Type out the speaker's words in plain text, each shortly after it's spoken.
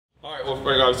All right, well,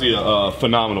 Frank, obviously a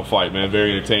phenomenal fight, man.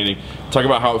 Very entertaining. Talk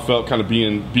about how it felt, kind of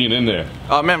being in there.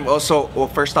 Man. Well,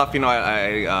 first off, you know,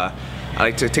 I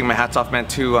like to take my hats off, man,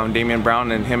 to Damien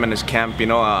Brown and him and his camp. You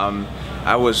know,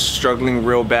 I was struggling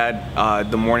real bad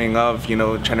the morning of, you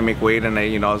know, trying to make weight, and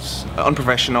I was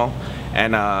unprofessional,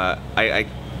 and I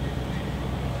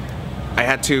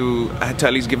had to at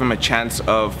least give him a chance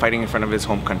of fighting in front of his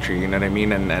home country. You know what I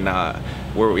mean? And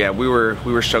we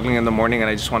were struggling in the morning, and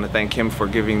I just want to thank him for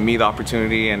giving me the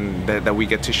opportunity and that we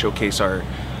get to showcase our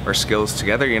skills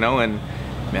together. You know, and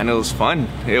man, it was fun.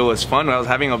 It was fun. I was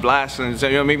having a blast, and so,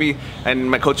 you know,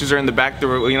 and my coaches are in the back. They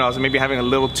were, you know, I was maybe having a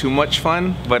little too much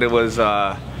fun, but it was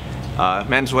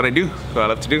man, it's what I do. What I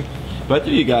love to do. Both of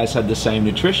you guys had the same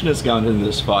nutritionist going into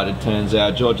this fight, it turns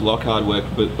out. George Lockhart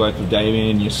worked with both with Damien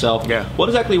and yourself. Yeah. What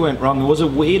exactly went wrong? Was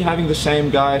it weird having the same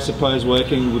guy, I suppose,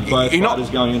 working with both fighters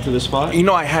going into this fight? You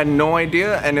know, I had no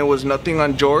idea, and it was nothing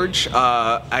on George.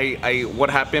 What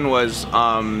happened was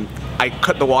I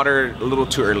cut the water a little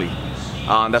too early.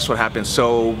 That's what happened.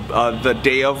 So the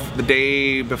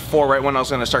day before, right when I was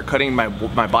gonna start cutting,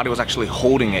 my body was actually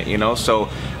holding it, you know. So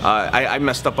I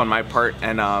messed up on my part,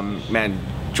 and man,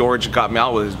 George got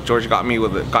me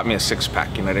got me a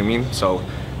six-pack. You know what I mean? So,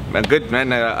 man, good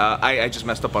man. I just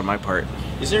messed up on my part.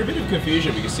 Is there a bit of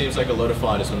confusion, because it seems like a lot of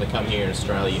fighters, when they come here in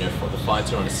Australia, you know, the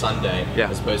fights are on a Sunday,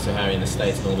 as opposed to how in the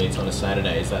States normally it's on a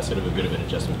Saturday? Is that sort of a bit of an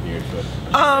adjustment period for?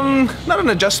 Not an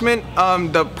adjustment.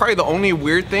 Probably the only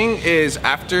weird thing is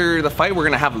after the fight we're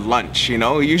gonna have lunch. You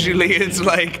know, usually it's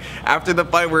like after the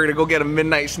fight we're gonna go get a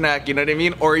midnight snack. You know what I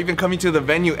mean? Or even coming to the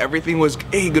venue, everything was,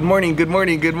 hey, good morning, good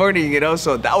morning, good morning. You know,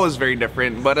 so that was very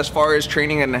different. But as far as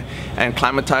training and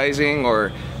acclimatizing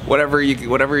or whatever you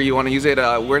want to use it,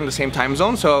 we're in the same time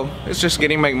zone, so it's just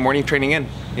getting my morning training in,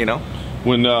 you know.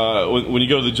 When you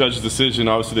go to the judge's decision,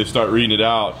 obviously they start reading it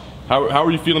out. How were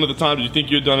you feeling at the time? Did you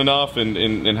think you had done enough,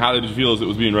 and how did you feel as it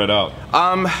was being read out?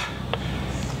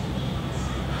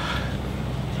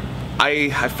 I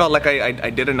felt like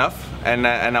I did enough, and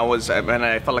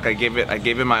I felt like I gave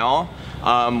it my all.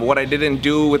 What I didn't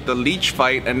do with the Leach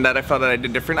fight, and that I felt that I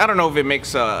did different, I don't know if it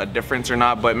makes a difference or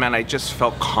not, but man, I just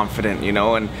felt confident, you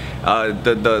know. And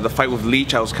the fight with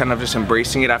Leach, I was kind of just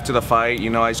embracing it after the fight,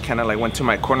 you know. I just kind of like went to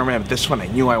my corner, man. This one I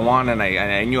knew I won, and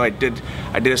I knew I did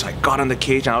it, so I got on the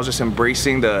cage, and I was just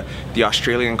embracing the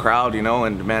Australian crowd, you know.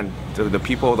 And man, the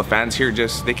people, the fans here,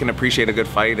 just, they can appreciate a good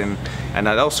fight, and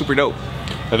that was super dope.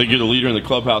 I think you're the leader in the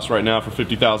clubhouse right now for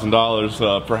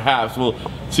 $50,000. Perhaps we'll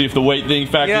see if the weight thing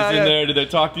factors in there. Did they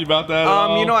talk to you about that at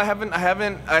all? You know, I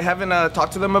haven't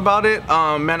talked to them about it.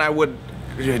 Man, I would,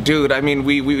 dude. I mean,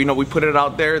 we you know, we put it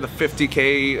out there. The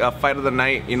 50K fight of the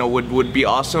night, you know, would be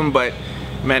awesome. But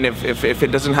man, if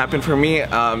it doesn't happen for me,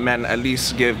 man, at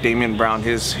least give Damien Brown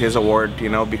his award, you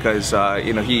know, because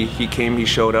you know, he came, he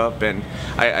showed up, and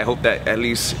I hope that at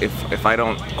least if I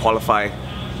don't qualify,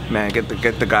 man, get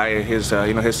the guy, his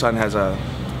you know, his son has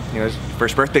his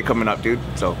first birthday coming up, dude.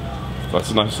 So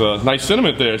that's a nice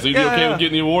sentiment there. So you'd be okay with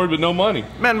getting the award but no money,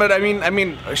 man. But I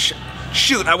mean,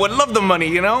 shoot, I would love the money,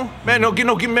 you know, man. No,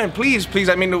 man, please.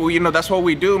 I mean, you know, that's what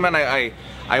we do, man.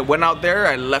 I went out there,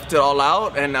 I left it all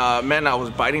out, and man, I was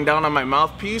biting down on my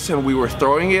mouthpiece, and we were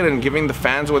throwing it and giving the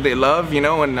fans what they love, you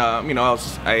know. And you know,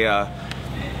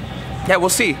 yeah, we'll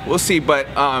see. But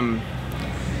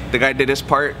the guy did his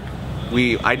part.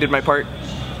 I did my part,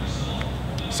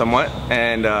 somewhat,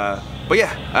 and but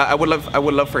yeah, I would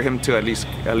love for him to at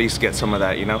least get some of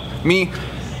that, you know. Me,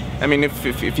 I mean,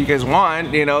 if you guys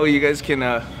want, you know, you guys can,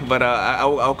 but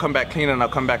I'll come back clean, and I'll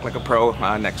come back like a pro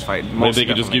next fight. Maybe they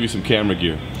could just give you some camera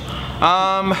gear.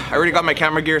 I already got my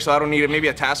camera gear, so I don't need it. Maybe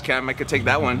a task cam, I could take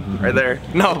that one right there.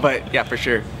 No, but yeah, for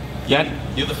sure. Yeah,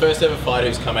 you're the first ever fighter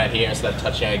who's come out here and started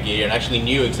touching our gear and actually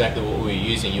knew exactly what we were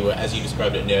using. You were, as you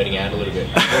described it, nerding out a little bit.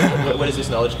 Where does this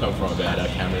knowledge come from about our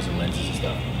cameras and lenses and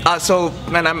stuff? So,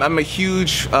 man, I'm a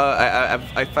huge.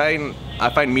 I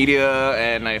find media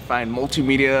and I find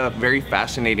multimedia very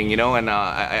fascinating, you know, and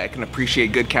I can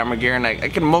appreciate good camera gear, and I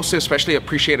can most especially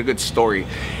appreciate a good story.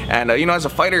 And you know, as a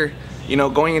fighter, you know,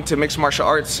 going into mixed martial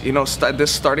arts, you know,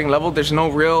 this starting level, there's no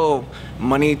real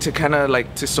money to kind of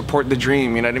like to support the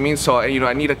dream, you know what I mean? So, you know,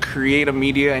 I need to create a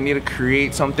media, I need to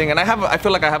create something, and I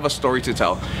feel like I have a story to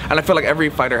tell, and I feel like every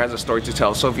fighter has a story to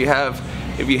tell. So if you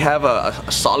have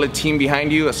a solid team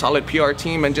behind you, a solid PR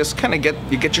team, and just kind of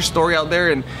get your story out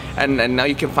there, and now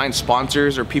you can find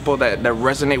sponsors or people that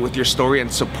resonate with your story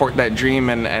and support that dream,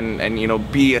 and you know,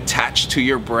 be attached to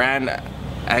your brand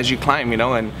as you climb, you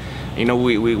know. And you know,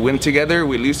 we win together,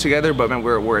 we lose together, but man,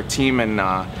 we're a team. And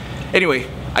anyway,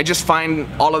 I just find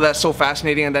all of that so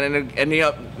fascinating, and then ending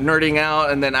up nerding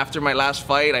out. And then after my last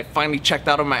fight, I finally checked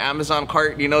out of my Amazon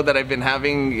cart, you know, that I've been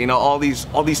having, you know, all these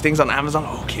things on Amazon.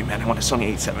 Oh, okay, man, I want a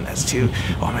Sony a7S II.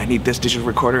 Oh man, I need this digital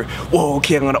recorder. Whoa,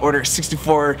 okay, I'm gonna order a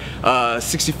 64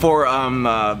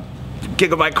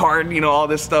 gigabyte card, you know, all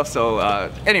this stuff. So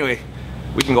anyway,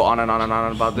 we can go on and on and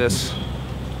on about this.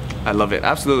 I love it,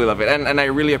 absolutely love it, and I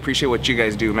really appreciate what you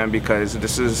guys do, man, because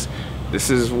this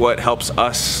is what helps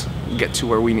us get to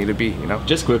where we need to be, you know.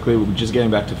 Just quickly, just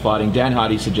getting back to fighting, Dan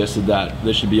Hardy suggested that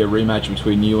there should be a rematch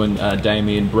between you and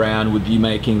Damien Brwon, with you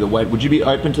making the weight. Would you be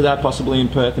open to that, possibly in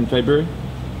Perth in February?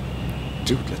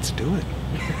 Dude, let's do it.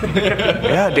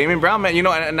 Yeah, Damien Brwon, man, you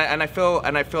know, and I feel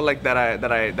like that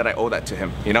I owe that to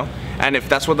him, you know. And if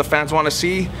that's what the fans want to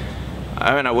see,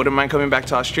 I mean, I wouldn't mind coming back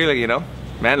to Australia, you know.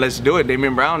 Man, let's do it,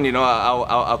 Damien Brwon. You know,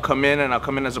 I'll come in, and I'll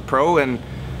come in as a pro, and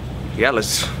yeah,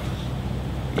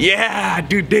 yeah,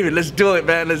 dude, David, let's do it,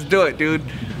 man. Let's do it, dude.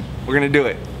 We're gonna do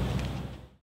it.